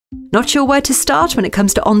Not sure where to start when it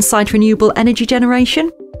comes to on-site renewable energy generation?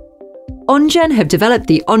 OnGen have developed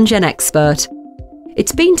the OnGen Expert.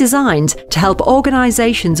 It's been designed to help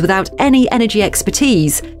organisations without any energy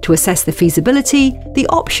expertise to assess the feasibility, the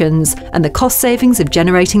options, and the cost savings of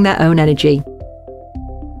generating their own energy.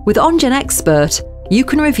 With OnGen Expert, you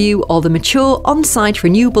can review all the mature on-site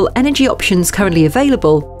renewable energy options currently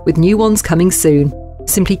available, with new ones coming soon.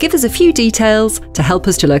 Simply give us a few details to help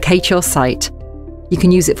us to locate your site. You can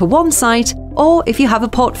use it for one site, or if you have a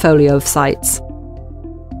portfolio of sites.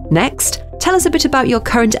 Next, tell us a bit about your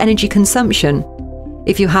current energy consumption.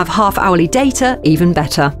 If you have half-hourly data, even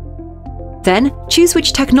better. Then, choose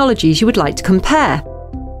which technologies you would like to compare.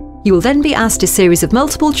 You will then be asked a series of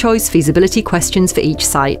multiple-choice feasibility questions for each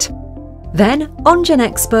site. Then, OnGen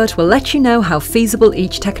Expert will let you know how feasible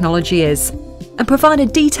each technology is and provide a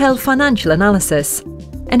detailed financial analysis.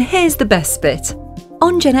 And here's the best bit.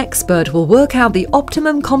 OnGen Expert will work out the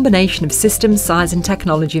optimum combination of system size and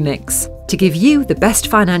technology mix to give you the best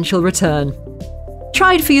financial return.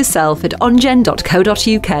 Try it for yourself at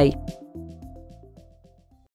ongen.co.uk.